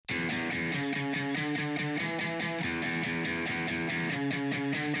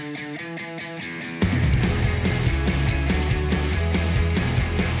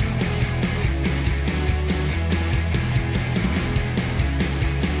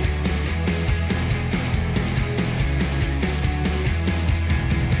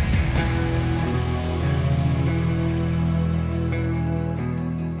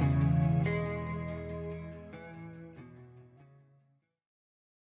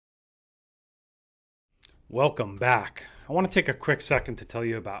Welcome back. I want to take a quick second to tell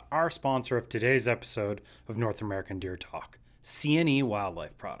you about our sponsor of today's episode of North American Deer Talk, C&E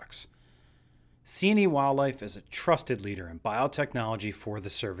Wildlife Products. C&E Wildlife is a trusted leader in biotechnology for the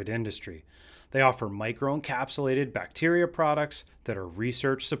cervid industry. They offer microencapsulated bacteria products that are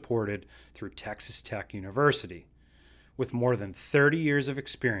research supported through Texas Tech University. With more than 30 years of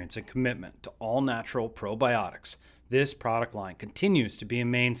experience and commitment to all natural probiotics, this product line continues to be a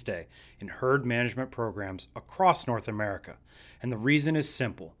mainstay in herd management programs across North America. And the reason is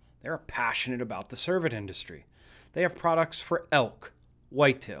simple. They are passionate about the cervid industry. They have products for elk,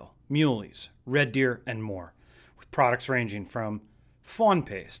 whitetail, muleys, red deer, and more, with products ranging from Fawn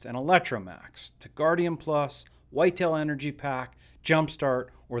Paste and Electromax to Guardian Plus, Whitetail Energy Pack, Jumpstart,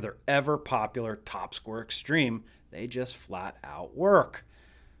 or their ever popular Top Score Extreme. They just flat out work.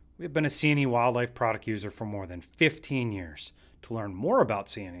 We've been a C&E Wildlife product user for more than 15 years. To learn more about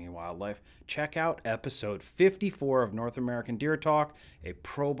C&E Wildlife, check out episode 54 of North American Deer Talk, a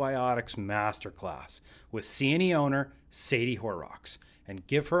probiotics masterclass with C&E owner Sadie Horrocks, and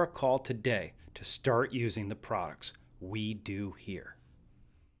give her a call today to start using the products we do here.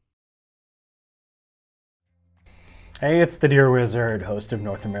 Hey, it's the Deer Wizard, host of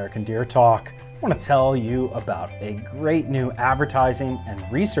North American Deer Talk. I want to tell you about a great new advertising and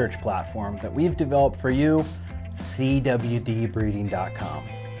research platform that we've developed for you, CWDbreeding.com.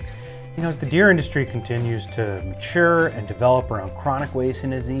 You know, as the deer industry continues to mature and develop around chronic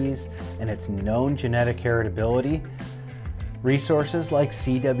wasting disease and its known genetic heritability, resources like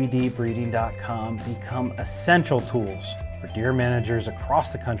CWDbreeding.com become essential tools for deer managers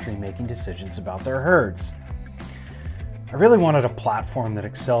across the country making decisions about their herds. I really wanted a platform that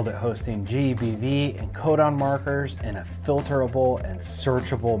excelled at hosting GBV and codon markers in a filterable and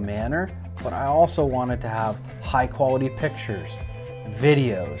searchable manner, but I also wanted to have high quality pictures,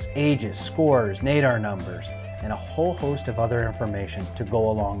 videos, ages, scores, NADT numbers, and a whole host of other information to go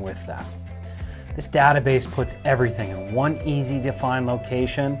along with that. This database puts everything in one easy to find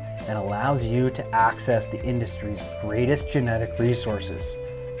location and allows you to access the industry's greatest genetic resources.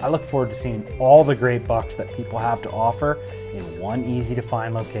 I look forward to seeing all the great bucks that people have to offer in one easy to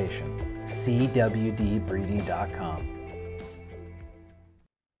find location, CWDbreeding.com.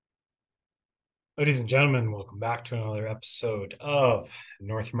 Ladies and gentlemen, welcome back to another episode of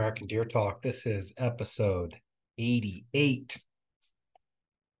North American Deer Talk. This is episode 88.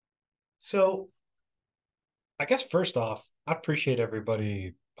 So, I guess first off, I appreciate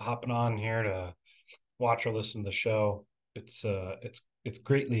everybody hopping on here to watch or listen to the show. It's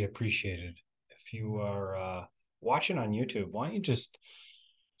greatly appreciated. If you are watching on YouTube, why don't you just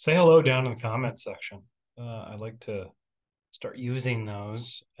say hello down in the comments section? I like to start using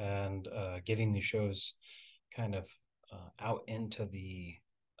those and getting these shows kind of out into the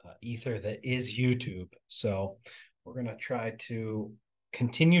ether that is YouTube. So we're going to try to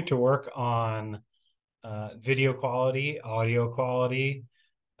continue to work on video quality, audio quality,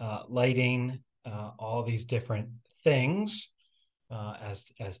 lighting, all these different things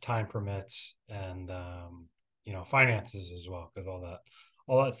as time permits, and finances as well, because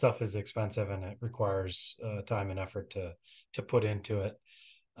all that stuff is expensive and it requires time and effort to put into it.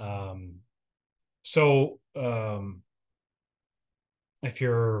 If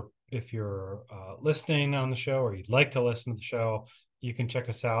you're listening on the show, or you'd like to listen to the show, you can check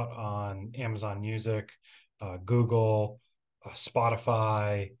us out on Amazon Music, Google,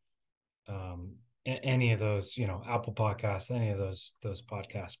 Spotify, any of those, Apple Podcasts, any of those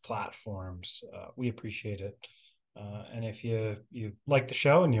podcast platforms. We appreciate it. And if you like the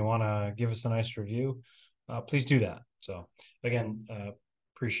show and you want to give us a nice review, please do that. So again,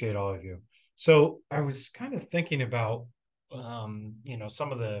 appreciate all of you. So I was kind of thinking about,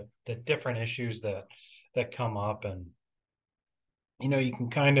 some of the different issues that come up, and, you can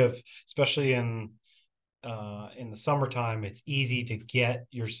kind of, especially in the summertime, it's easy to get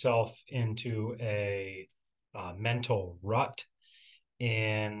yourself into a mental rut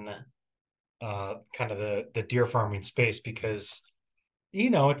in kind of the deer farming space, because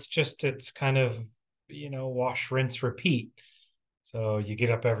it's kind of wash, rinse, repeat. So you get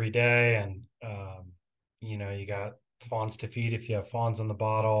up every day and you got fawns to feed if you have fawns in the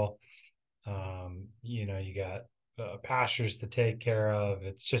bottle. You got pastures to take care of.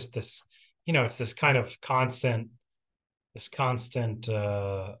 It's just this, it's this kind of constant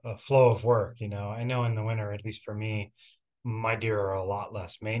flow of work. I know in the winter, at least for me, my deer are a lot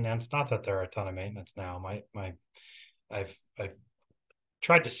less maintenance. Not that there are a ton of maintenance now. I've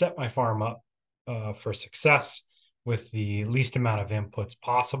tried to set my farm up for success with the least amount of inputs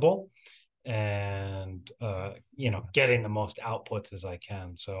possible, and getting the most outputs as I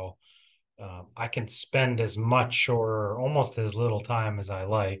can. So I can spend as much or almost as little time as I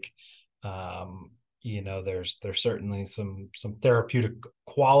like. Um, there's certainly some therapeutic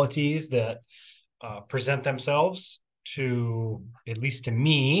qualities that present themselves to, at least to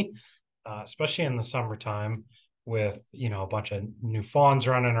me, especially in the summertime, with a bunch of new fawns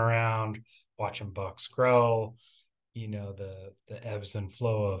running around, watching bucks grow. The ebbs and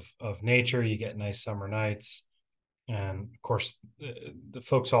flow of nature. You get nice summer nights, and of course, the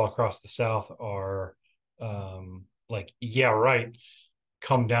folks all across the South are like, yeah, right.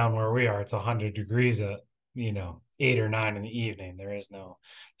 Come down where we are. It's 100 degrees at 8 or 9 in the evening. There's no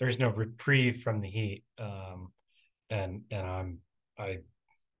reprieve from the heat. And I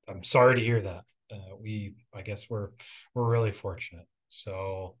I'm sorry to hear that. I guess we're really fortunate.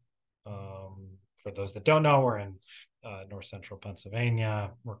 So, for those that don't know, we're in north central Pennsylvania.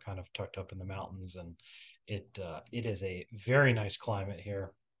 We're kind of tucked up in the mountains, and it is a very nice climate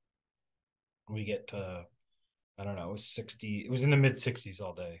here. We get I don't know, it was 60. It was in the mid 60s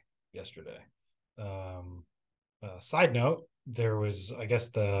all day yesterday. Um, Side note, there was, I guess,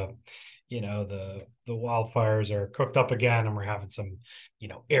 the wildfires are cooked up again, and we're having some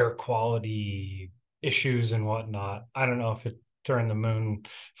air quality issues and whatnot. I don't know if it turned the moon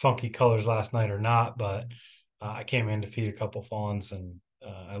funky colors last night or not, but I came in to feed a couple fawns, and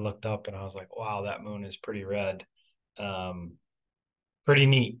I looked up and I was like, wow, that moon is pretty red. Um, Pretty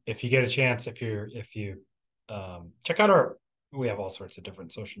neat. If you get a chance, if you check out we have all sorts of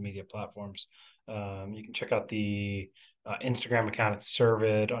different social media platforms. You can check out the Instagram account at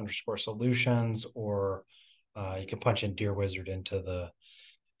servid_solutions, or you can punch in Deer Wizard into the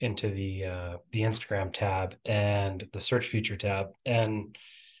Instagram tab and the search feature tab, and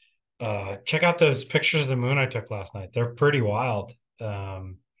check out those pictures of the moon I took last night. They're pretty wild.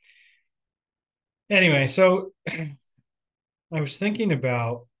 Anyway, so I was thinking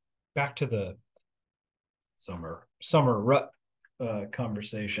about, back to the summer rut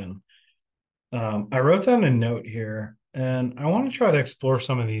conversation. I wrote down a note here, and I want to try to explore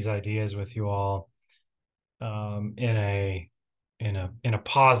some of these ideas with you all, in a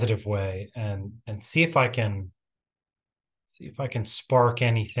positive way, and see if I can spark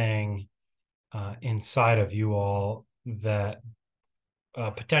anything inside of you all that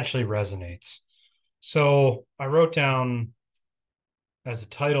potentially resonates. So I wrote down, as a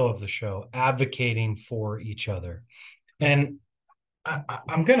title of the show, advocating for each other. And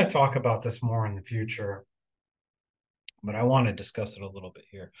I'm going to talk about this more in the future, but I want to discuss it a little bit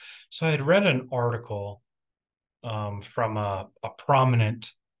here. So I had read an article from a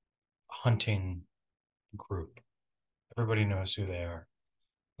prominent hunting group. Everybody knows who they are.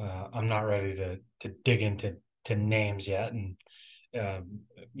 I'm not ready to dig into names yet, and who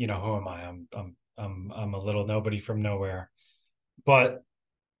am I? I'm a little nobody from nowhere. But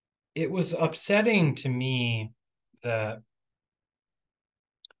it was upsetting to me that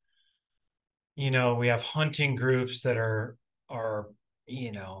we have hunting groups that are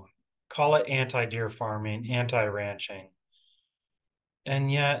you know call it anti-deer farming, anti-ranching,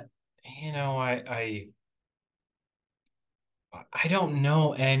 and yet you know I don't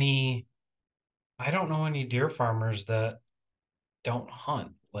know any deer farmers that don't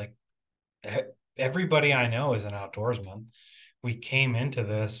hunt. Like, everybody I know is an outdoorsman. We came into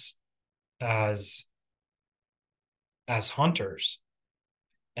this as hunters.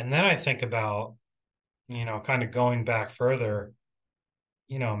 And then I think about, kind of going back further,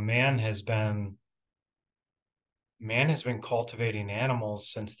 man has been cultivating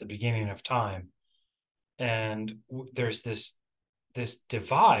animals since the beginning of time. And there's this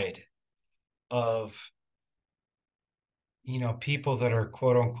divide of people that are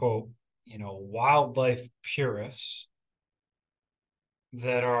quote unquote wildlife purists,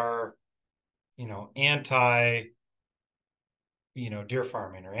 that are anti deer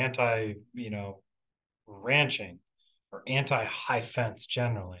farming, or anti ranching, or anti high fence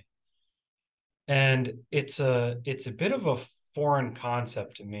generally. And it's a bit of a foreign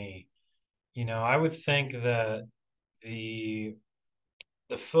concept to me. I would think that the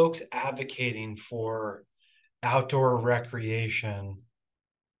the folks advocating for outdoor recreation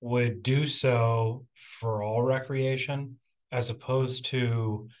would do so for all recreation, as opposed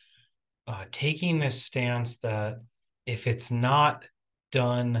to taking this stance that if it's not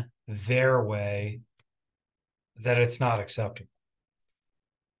done their way, that it's not acceptable.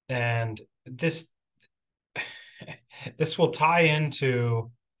 And this will tie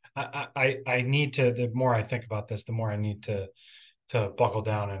into, I need to, the more I think about this, the more I need to buckle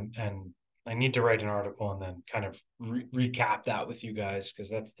down, and I need to write an article and then kind of recap that with you guys, because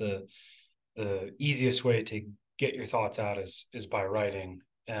that's the easiest way to get your thoughts out, is by writing.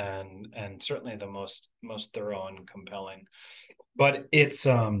 and certainly the most thorough and compelling. But it's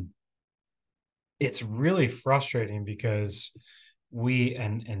really frustrating because we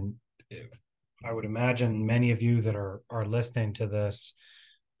and I would imagine many of you that are listening to this,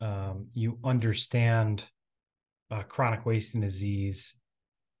 you understand chronic wasting disease,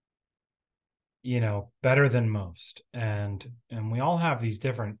 better than most, and we all have these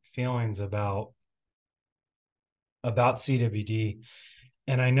different feelings about CWD.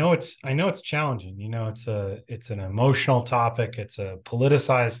 And I know it's challenging. It's an emotional topic, it's a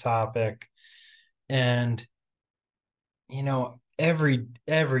politicized topic, and every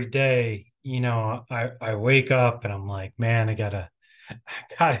day, I wake up and I'm like, man, I gotta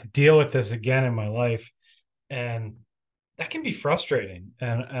deal with this again in my life. And that can be frustrating.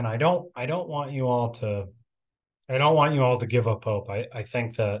 And I don't want you all to I don't want you all to give up hope. I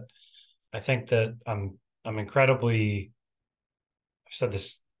think that I'm incredibly, I've said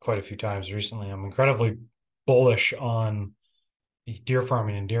this quite a few times recently. I'm incredibly bullish on deer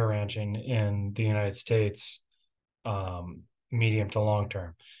farming and deer ranching in the United States, medium to long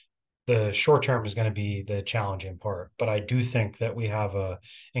term. The short term is going to be the challenging part, but I do think that we have a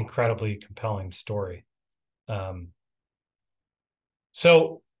incredibly compelling story. Um,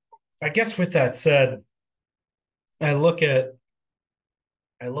 so I guess with that said, I look at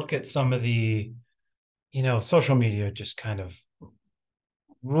I look at some of the, social media just kind of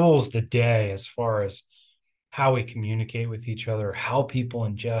rules the day as far as how we communicate with each other, how people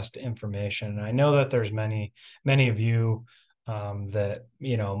ingest information. And I know that there's many of you, that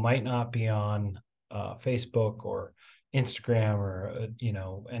might not be on Facebook or Instagram or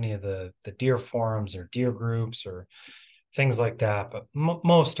any of the deer forums or deer groups or things like that, but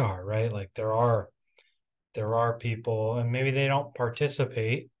most are, right. Like there are people, and maybe they don't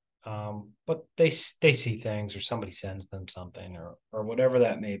participate, but they see things, or somebody sends them something, or whatever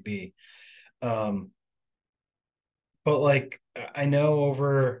that may be. Um, but like I know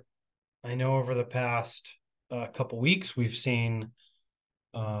over the past couple weeks, we've seen,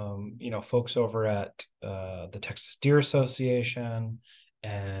 folks over at the Texas Deer Association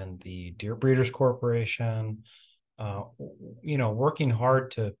and the Deer Breeders Corporation, working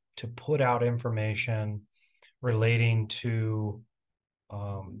hard to put out information relating to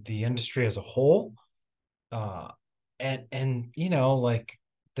the industry as a whole, uh, and like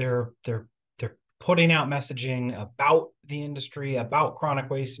they're putting out messaging about the industry, about chronic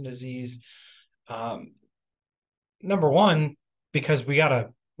wasting disease. Um, Number one, because we got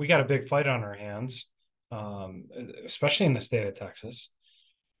a big fight on our hands, especially in the state of Texas,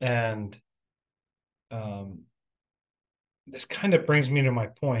 and um, this kind of brings me to my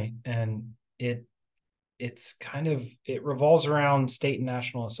point, and it revolves around state and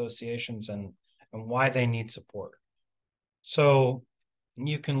national associations and why they need support. So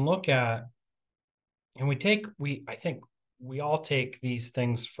you can look at, and I think we all take these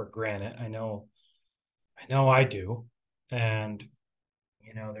things for granted. I know I do. And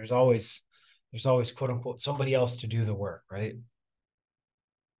there's always quote unquote somebody else to do the work, right?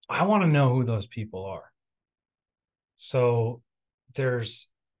 I want to know who those people are. So there's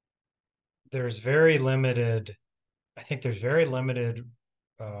there's very limited I think there's very limited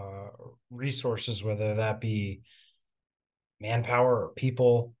uh resources, whether that be manpower or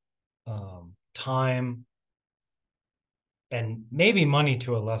people, time, and maybe money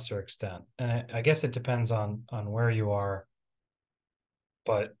to a lesser extent. And I guess it depends on where you are,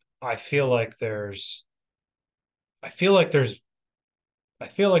 but I feel like there's I feel like there's I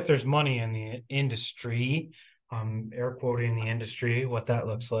feel like there's money in the industry, air quoting the industry, what that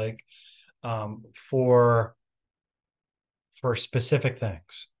looks like, for specific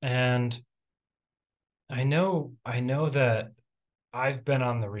things. And I know that I've been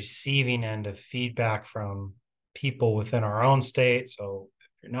on the receiving end of feedback from people within our own state. So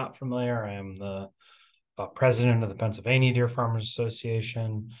if you're not familiar, I am the president of the Pennsylvania Deer Farmers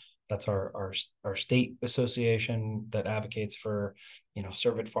Association. That's our state association that advocates for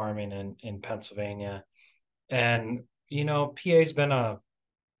cervid farming in Pennsylvania. And PA's been a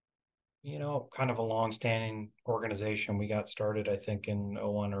kind of a long-standing organization. We got started, I think, in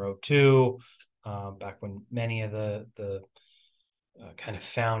 01 or 02, back when many of the kind of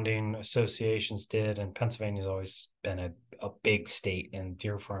founding associations did. And Pennsylvania's always been a big state in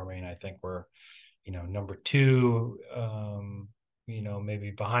deer farming. I think we're number two,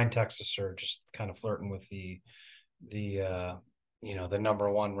 maybe behind Texas, or just kind of flirting with the number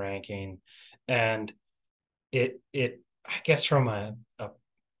one ranking. And it I guess from a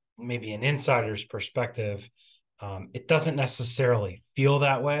maybe an insider's perspective, it doesn't necessarily feel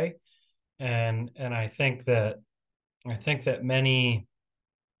that way. And I think that many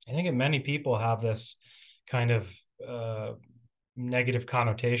I think many people have this kind of uh, negative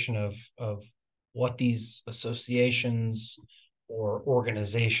connotation of what these associations or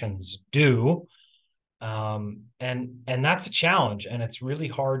organizations do, and that's a challenge, and it's really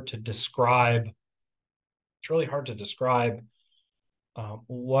hard to describe. It's really hard to describe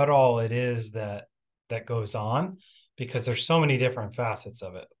what all it is that goes on, because there's so many different facets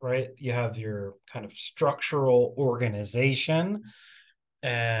of it, right? You have your kind of structural organization,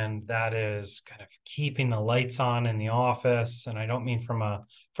 and that is kind of keeping the lights on in the office. And I don't mean from a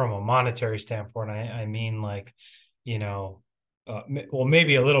monetary standpoint. I mean, like, you know, well,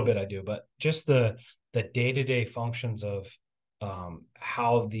 maybe a little bit I do, but just the day-to-day functions of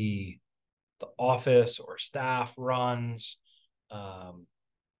how the office or staff runs, um,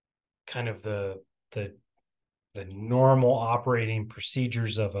 kind of the the normal operating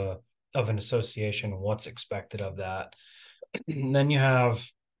procedures of an association, what's expected of that. And then you have,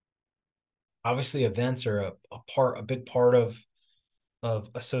 obviously, events are a big part of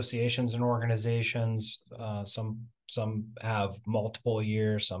associations and organizations. Some have multiple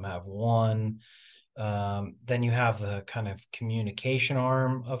years, some have one. Then you have the kind of communication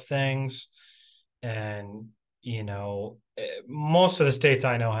arm of things, and most of the states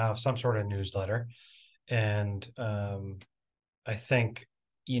I know have some sort of newsletter, and I think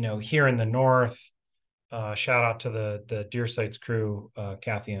here in the north, shout out to the Deer Sites crew,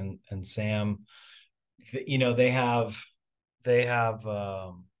 Kathy and Sam. They have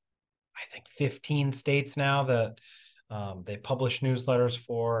I think 15 states now that they publish newsletters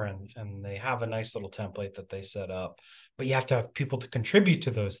for, and they have a nice little template that they set up. But you have to have people to contribute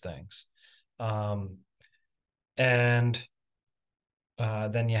to those things, um, and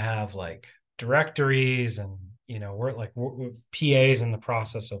then you have like directories, and we're PAs in the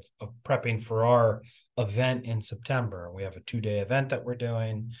process of prepping for our event in September. We have a 2-day event that we're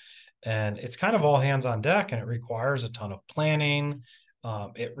doing, and it's kind of all hands on deck, and it requires a ton of planning.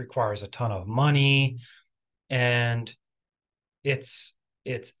 It requires a ton of money, and it's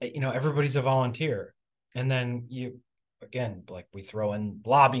everybody's a volunteer. And then you again, like, we throw in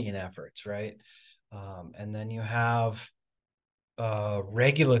lobbying efforts, right? And then you have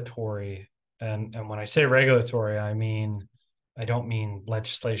regulatory, and when I say regulatory, I don't mean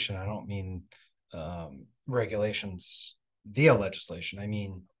legislation. I don't mean regulations via legislation. I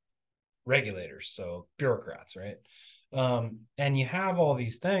mean regulators, so bureaucrats, right? And you have all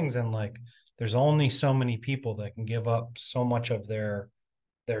these things, and like, there's only so many people that can give up so much of their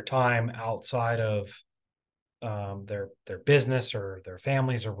time outside of their business or their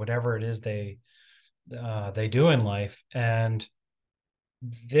families or whatever it is they do in life. And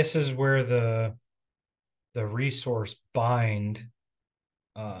this is where the resource bind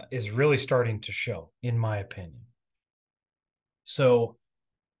is really starting to show, in my opinion. So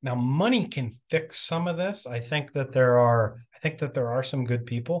now money can fix some of this. I think that there are some good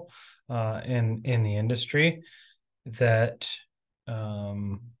people in the industry that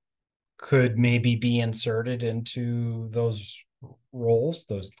um, could maybe be inserted into those roles,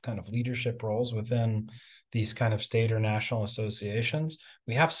 those kind of leadership roles within these kind of state or national associations.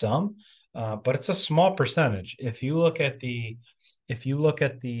 We have some, but it's a small percentage. If you look at the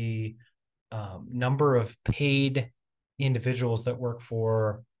number of paid individuals that work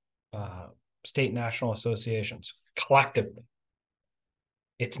for uh, state national associations collectively,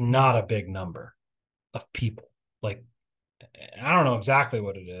 it's not a big number of people. Like, I don't know exactly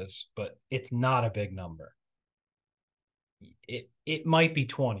what it is, but it's not a big number. It might be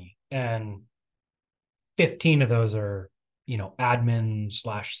 20, and 15 of those are admin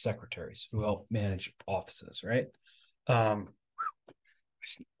slash secretaries who help manage offices, right? um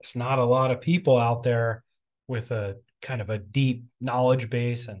it's not a lot of people out there with a kind of a deep knowledge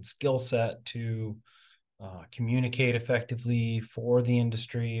base and skill set to communicate effectively for the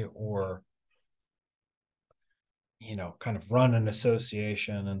industry, or kind of run an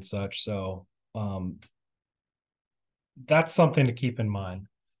association and such. So that's something to keep in mind.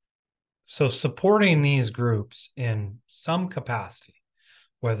 So supporting these groups in some capacity,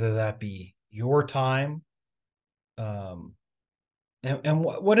 whether that be your time, um, and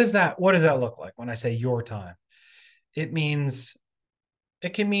what is that? What does that look like when I say your time? It means,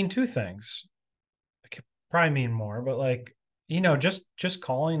 it can mean two things. It could probably mean more, but like, just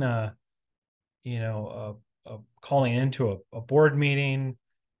calling calling into a board meeting,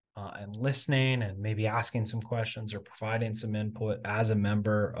 and listening, and maybe asking some questions or providing some input as a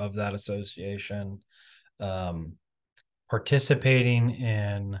member of that association. Um, Participating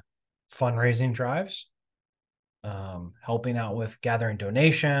in fundraising drives, helping out with gathering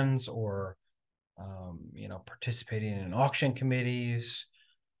donations, or participating in auction committees,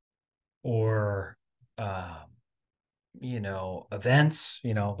 or events,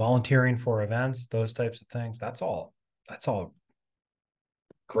 volunteering for events, those types of things. That's all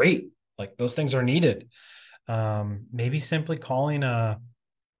great. Like those things are needed. Maybe simply calling a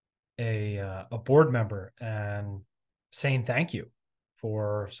board member and saying thank you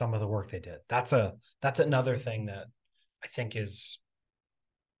for some of the work they did. That's another thing that I think is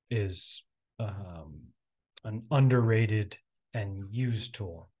an underrated and used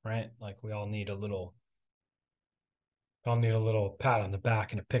tool, right? Like we all need a little pat on the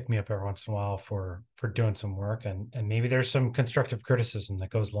back and a pick me up every once in a while for doing some work, and maybe there's some constructive criticism that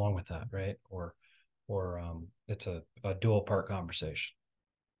goes along with that, right? Or it's a dual part conversation.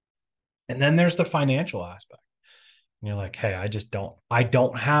 And then there's the financial aspect. And you're like, hey, I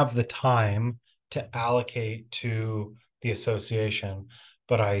don't have the time to allocate to the association,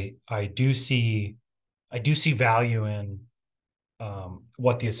 but I do see value in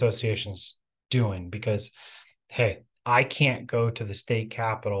what the association's doing, because hey, I can't go to the state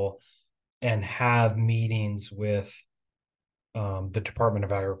capitol and have meetings with the Department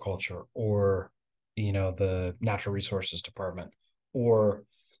of Agriculture, or the Natural Resources Department, or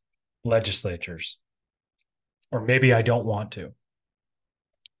legislatures, or maybe I don't want to,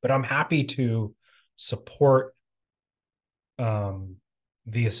 but I'm happy to support um,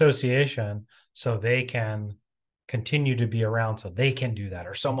 the association so they can continue to be around, so they can do that,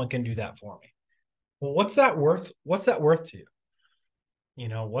 or someone can do that for me. Well, what's that worth? What's that worth to you?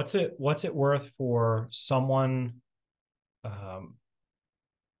 What's it worth for someone um,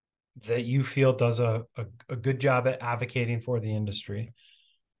 that you feel does a good job at advocating for the industry?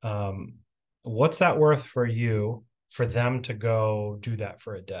 Um, what's that worth for you, for them to go do that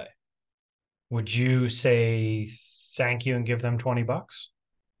for a day? Would you say thank you and give them $20?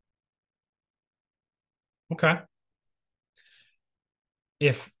 Okay.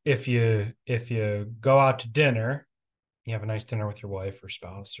 If you go out to dinner, you have a nice dinner with your wife or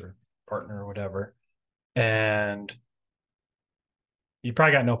spouse or partner or whatever, and you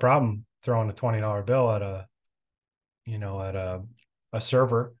probably got no problem throwing a $20 bill at a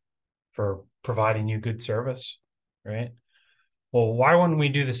server for providing you good service, right? Well, why wouldn't we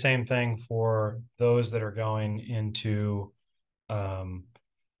do the same thing for those that are going into um,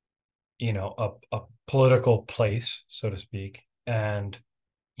 a political place, so to speak, and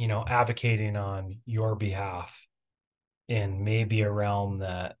advocating on your behalf in maybe a realm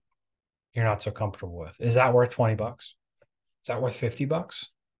that you're not so comfortable with? Is that worth $20? Is that worth $50?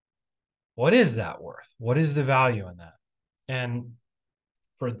 What is that worth? What is the value in that? And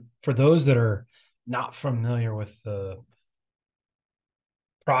for those that are not familiar with the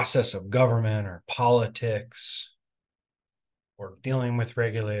process of government or politics or dealing with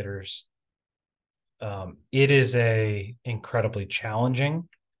regulators, it is a incredibly challenging,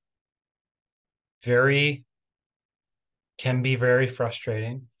 very can be very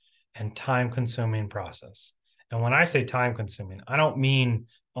frustrating and time consuming process. And when I say time consuming, I don't mean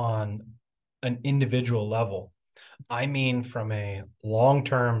on an individual level. I mean from a long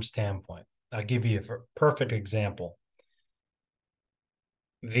term standpoint. I'll give you a perfect example.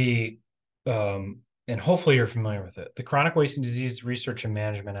 The and hopefully you're familiar with it. The Chronic Wasting Disease Research and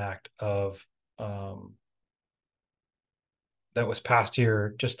Management Act of um, that was passed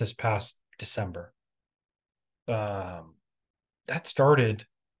here just this past December. Um, that started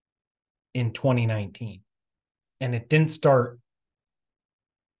in 2019, and it didn't start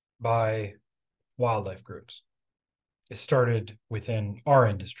by wildlife groups. It started within our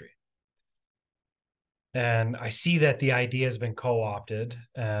industry. And I see that the idea has been co opted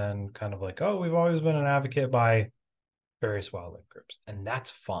and kind of like, oh, we've always been an advocate by various wildlife groups. And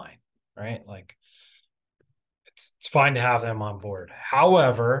that's fine, right? Like, it's fine to have them on board.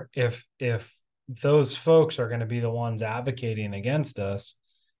 However, if those folks are going to be the ones advocating against us,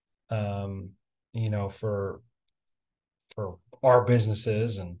 um, for our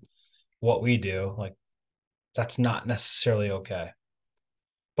businesses and what we do, like that's not necessarily okay.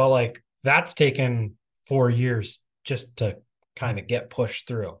 But like that's taken 4 years just to kind of get pushed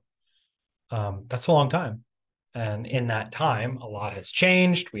through. That's a long time. And in that time, a lot has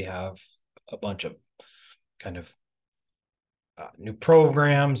changed. We have a bunch of kind of new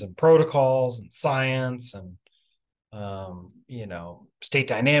programs and protocols and science, and state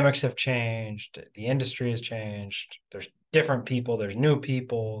dynamics have changed. The industry has changed. There's different people. There's new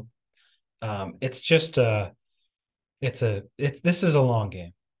people. It's just this is a long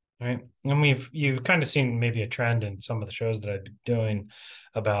game, right? And you've kind of seen maybe a trend in some of the shows that I've been doing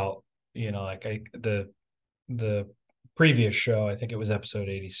about, like the previous show, I think it was episode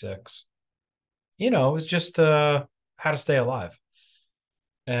 86. It was just how to stay alive.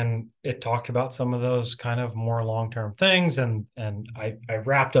 and it talked about some of those kind of more long-term things. And I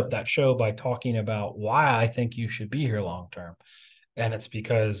wrapped up that show by talking about why I think you should be here long-term. And it's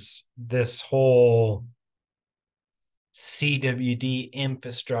because this whole CWD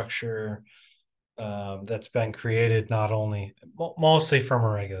infrastructure that's been created, not only mostly from a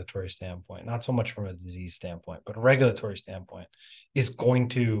regulatory standpoint, not so much from a disease standpoint, but a regulatory standpoint, is going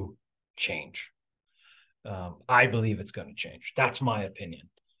to change. I believe it's going to change. That's my opinion.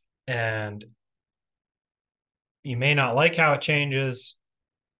 And you may not like how it changes,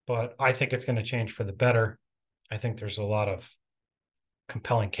 but I think it's going to change for the better. I think there's a lot of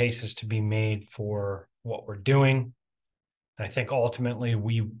compelling cases to be made for what we're doing. And I think ultimately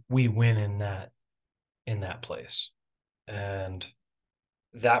we win in that place. And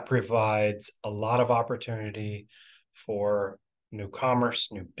that provides a lot of opportunity for new commerce,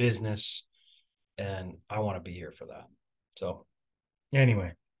 new business, and I want to be here for that. So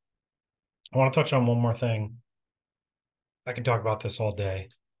anyway, I want to touch on one more thing. I can talk about this all day,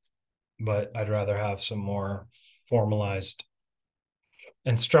 but I'd rather have some more formalized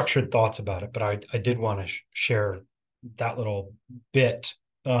and structured thoughts about it. But I did want to share that little bit.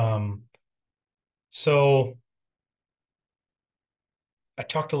 So I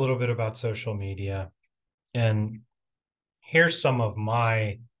talked a little bit about social media, and here's some of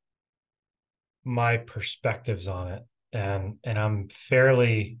my perspectives on it. And I'm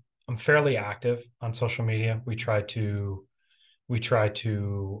fairly active on social media. We try to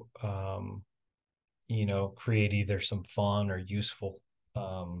create either some fun or useful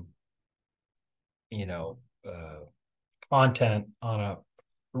um, you know uh, content on a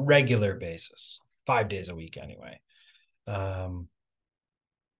regular basis, 5 days a week anyway. Um,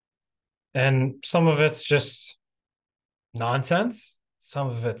 and some of it's just nonsense, some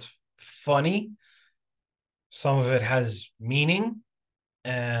of it's funny, some of it has meaning,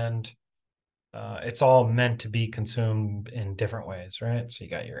 and it's all meant to be consumed in different ways, right? So you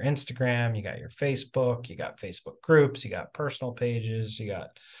got your Instagram, you got your Facebook, you got Facebook groups, you got personal pages, you got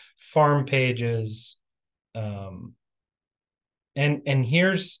farm pages. Um, and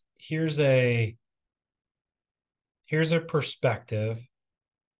here's a perspective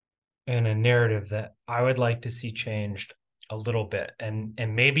and a narrative that I would like to see changed a little bit. And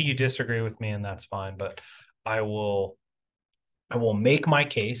maybe you disagree with me, and that's fine, but I will I will make my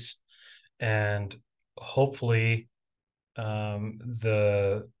case, and hopefully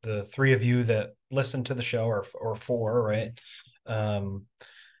the three of you that listen to the show, or four, right? Um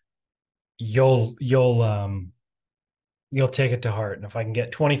you'll you'll take it to heart. And if I can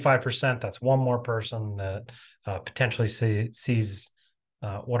get 25%, that's one more person that potentially sees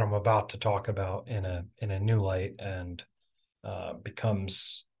what I'm about to talk about in a new light, and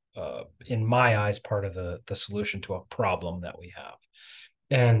becomes, in my eyes, part of the solution to a problem that we have.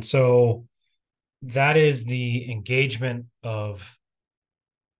 And so that is the engagement of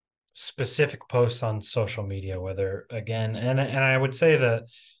specific posts on social media, whether, again, and I would say that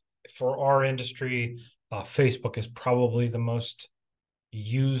for our industry, Facebook is probably the most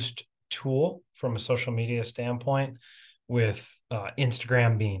used tool from a social media standpoint, with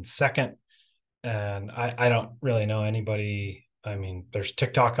Instagram being second. And I don't really know anybody. I mean, there's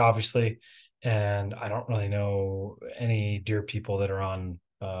TikTok, obviously, and I don't really know any dear people that are on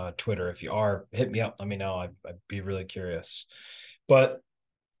Twitter. If you are, hit me up. Let me know. I'd be really curious. But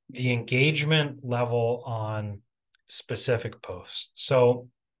the engagement level on specific posts. So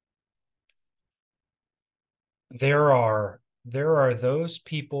there are those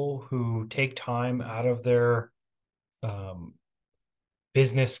people who take time out of their um,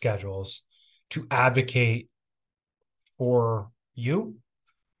 business schedules to advocate for you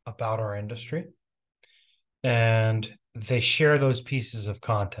about our industry, and they share those pieces of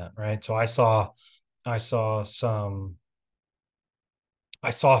content, right? So I saw some I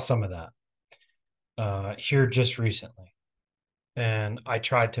saw some of that here just recently, and I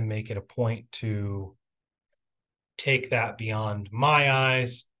tried to make it a point to take that beyond my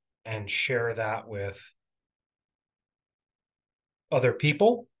eyes and share that with other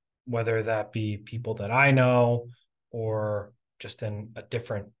people, whether that be people that I know or just in a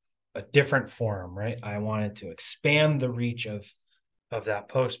different forum, right? I wanted to expand the reach of that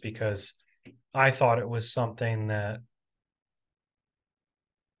post because I thought it was something that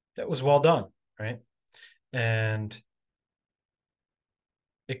was well done, right? And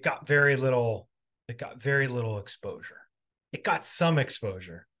it got very little it got very little exposure. It got some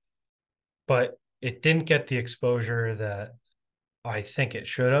exposure, but it didn't get the exposure that I think it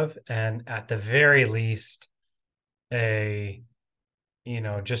should have. And at the very least, a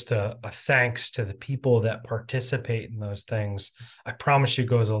just a thanks to the people that participate in those things, I promise you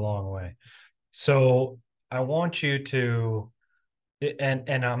goes a long way. So I want you to,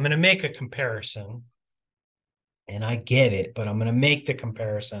 and I'm going to make a comparison, and I get it, but I'm going to make the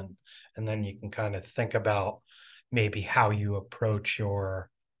comparison, and then you can kind of think about maybe how you approach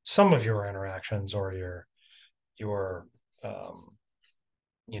some of your interactions, or your um,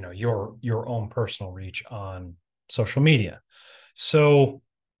 your own personal reach on social media. So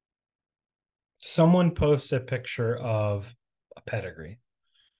someone posts a picture of a pedigree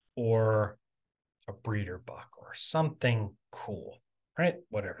or a breeder buck or something cool, right?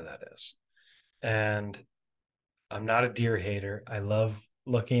 Whatever that is. And I'm not a deer hater. I love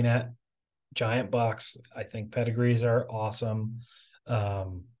looking at giant bucks. I think pedigrees are awesome.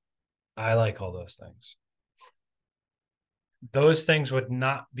 Um, I like all those things. Those things would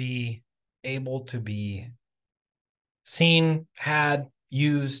not be able to be seen, had,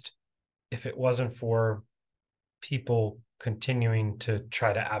 used if it wasn't for people continuing to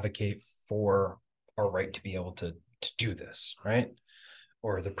try to advocate for our right to be able to do this, right?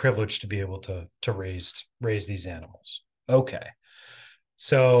 Or the privilege to be able to raise these animals. Okay.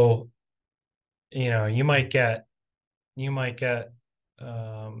 So, you might get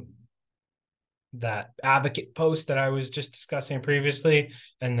um that advocate post that I was just discussing previously,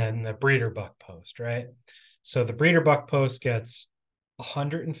 and then the breeder buck post, right? So the breeder buck post gets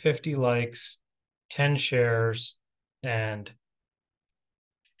 150 likes, 10 shares, and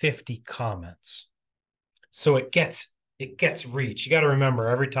 50 comments. So it gets reach. You got to remember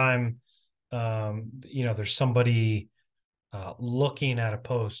every time there's somebody looking at a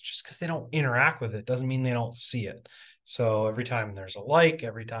post, just because they don't interact with it doesn't mean they don't see it. So every time there's a like,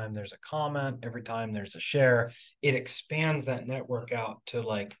 every time there's a comment, every time there's a share, it expands that network out to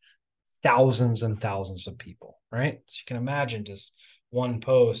like thousands and thousands of people, right? So you can imagine just one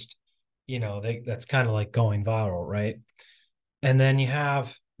post, that's kind of like going viral, right? And then you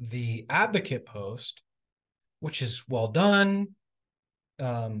have the advocate post, which is well done,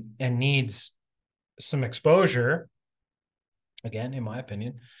 and needs some exposure, again, in my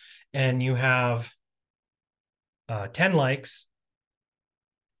opinion. And you have 10 likes,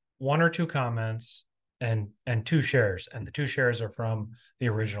 one or two comments, and two shares. And the two shares are from the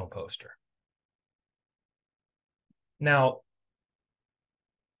original poster. Now,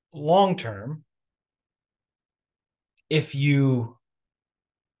 long term, if you,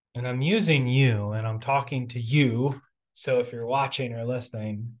 and I'm using you and I'm talking to you, so if you're watching or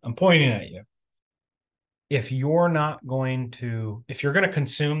listening, I'm pointing at you. If you're going to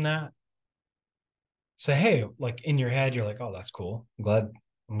consume that, say, hey, like in your head, you're like, oh, that's cool.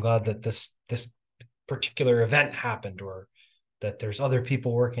 I'm glad that this particular event happened, or that there's other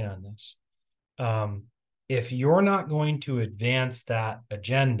people working on this. Um, if you're not going to advance that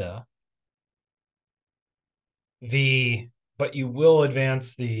agenda, but you will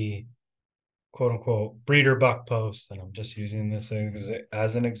advance the quote unquote breeder buck post, and I'm just using this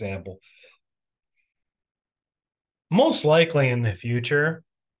as an example. Most likely in the future,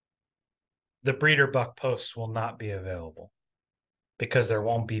 the breeder buck posts will not be available because there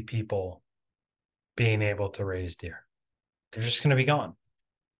won't be people being able to raise deer. They're just going to be gone.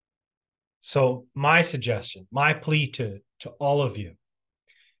 So my suggestion, my plea to all of you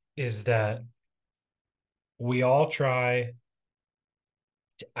is that we all try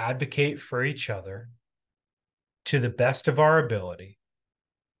to advocate for each other to the best of our ability,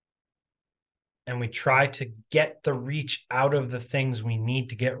 and we try to get the reach out of the things we need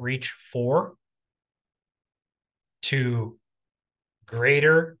to get reach for, to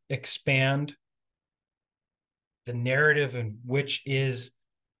greater expand the narrative in which is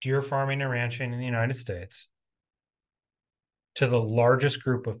deer farming and ranching in the United States to the largest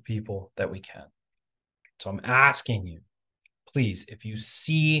group of people that we can. So I'm asking you, please, if you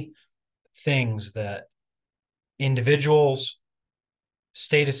see things that individuals,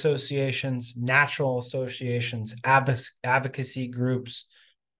 state associations, natural associations, advocacy groups,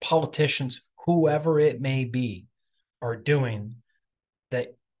 politicians, whoever it may be, are doing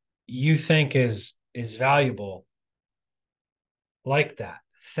that you think is valuable, like that,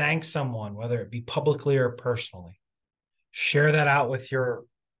 thank someone, whether it be publicly or personally. Share that out with your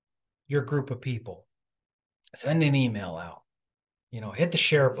group of people. Send an email out. Hit the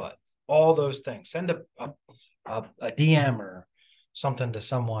share button. All those things. Send a DM or something to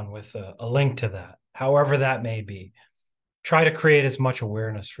someone with a link to that, however that may be. Try to create as much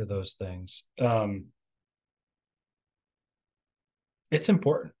awareness for those things. It's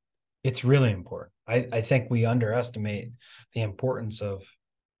important. It's really important. I think we underestimate the importance of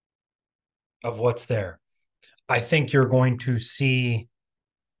what's there. I think you're going to see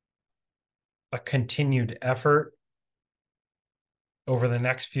a continued effort over the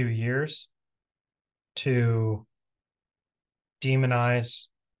next few years to demonize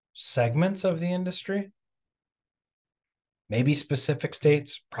segments of the industry, maybe specific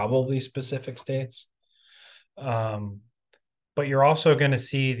states, probably specific states. But you're also going to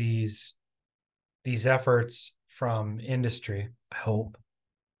see these efforts from industry, I hope,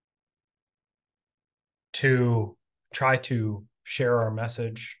 to try to share our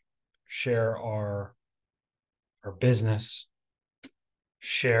message, share our business,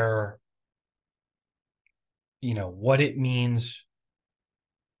 share what it means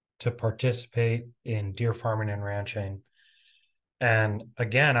to participate in deer farming and ranching. And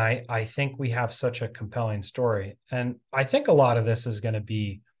again, I think we have such a compelling story. And I think a lot of this is going to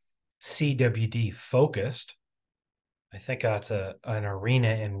be CWD focused. I think that's an arena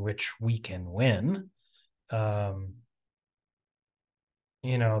in which we can win. The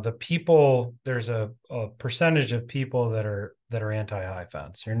people, there's a percentage of people that are anti-high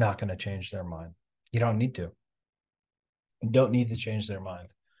fence. You're not going to change their mind. You don't need to. You don't need to change their mind.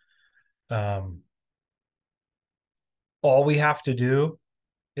 All we have to do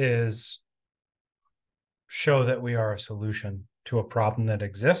is show that we are a solution to a problem that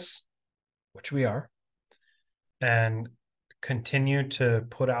exists, which we are, and continue to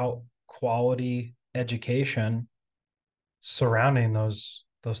put out quality education surrounding those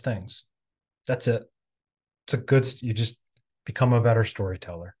things. That's it. You just become a better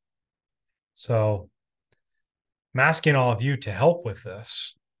storyteller. So I'm asking all of you to help with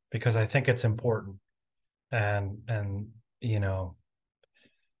this because I think it's important. And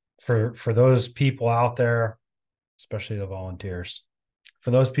for those people out there, especially the volunteers,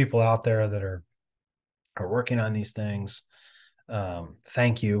 for those people out there that are working on these things,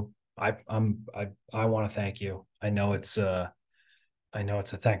 thank you. I want to thank you. I know it's a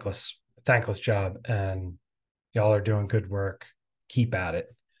thankless job, and y'all are doing good work. Keep at it.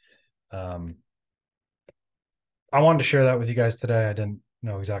 I wanted to share that with you guys today. I didn't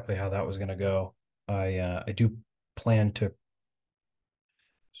know exactly how that was going to go. I do plan to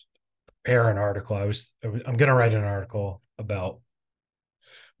prepare an article. I'm going to write an article about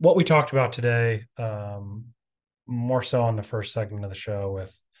what we talked about today, more so on the first segment of the show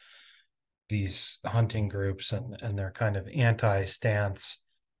with these hunting groups and their kind of anti-stance,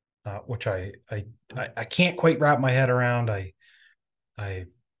 which I can't quite wrap my head around. I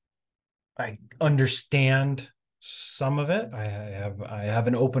understand some of it. I have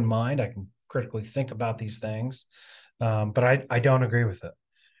an open mind. I can critically think about these things, but I don't agree with it.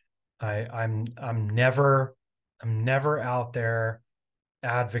 I'm never out there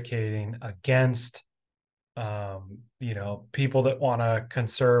advocating against people that want to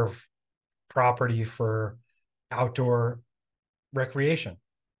conserve property for outdoor recreation.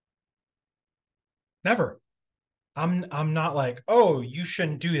 Never. I'm not like, oh, you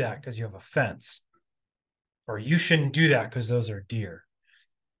shouldn't do that because you have a fence, or you shouldn't do that because those are deer,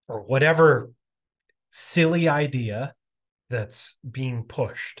 or whatever silly idea that's being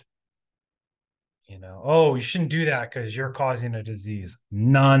pushed. Oh, you shouldn't do that because you're causing a disease.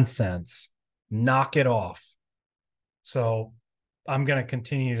 Nonsense. Knock it off. So I'm going to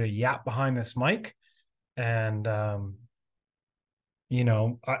continue to yap behind this mic, and I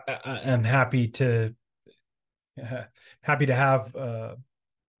am happy to have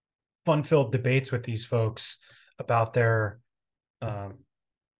fun-filled debates with these folks about their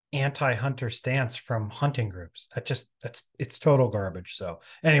anti-hunter stance from hunting groups. It's total garbage. So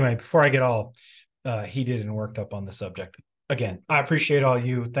anyway, before I get all heated and worked up on the subject, again, I appreciate all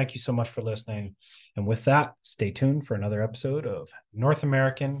you. Thank you so much for listening. And with that, stay tuned for another episode of North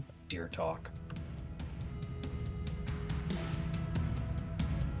American Deer Talk.